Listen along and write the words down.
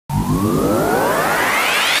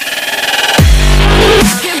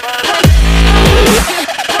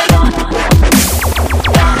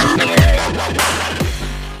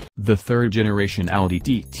The third-generation Audi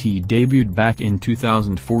TT debuted back in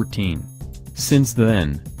 2014. Since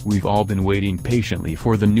then, we've all been waiting patiently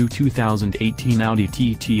for the new 2018 Audi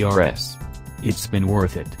TT RS. It's been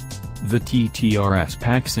worth it. The TT RS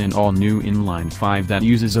packs an all-new inline 5 that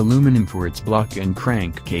uses aluminum for its block and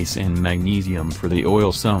crankcase and magnesium for the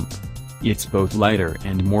oil sump. It's both lighter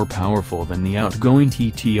and more powerful than the outgoing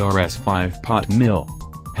TT RS 5-pot mill.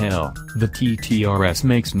 Hell, the TT RS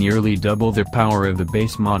makes nearly double the power of the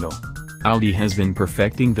base model. Audi has been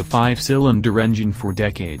perfecting the 5-cylinder engine for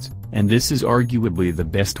decades, and this is arguably the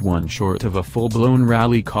best one short of a full-blown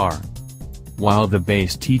rally car. While the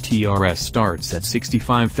base TT RS starts at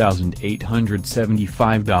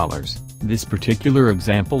 $65,875, this particular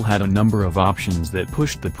example had a number of options that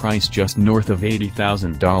pushed the price just north of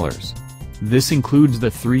 $80,000. This includes the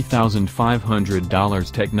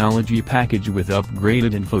 $3,500 technology package with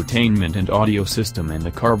upgraded infotainment and audio system and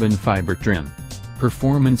the carbon fiber trim.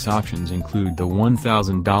 Performance options include the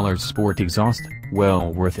 $1,000 Sport exhaust,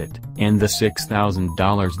 well worth it, and the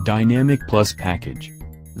 $6,000 Dynamic Plus package.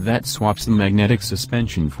 That swaps the magnetic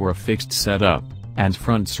suspension for a fixed setup, adds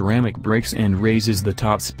front ceramic brakes and raises the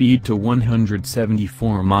top speed to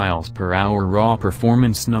 174 miles per hour. Raw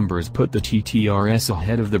performance numbers put the TT RS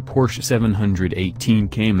ahead of the Porsche 718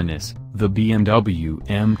 Cayman S, the BMW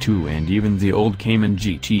M2 and even the old Cayman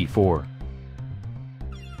GT4.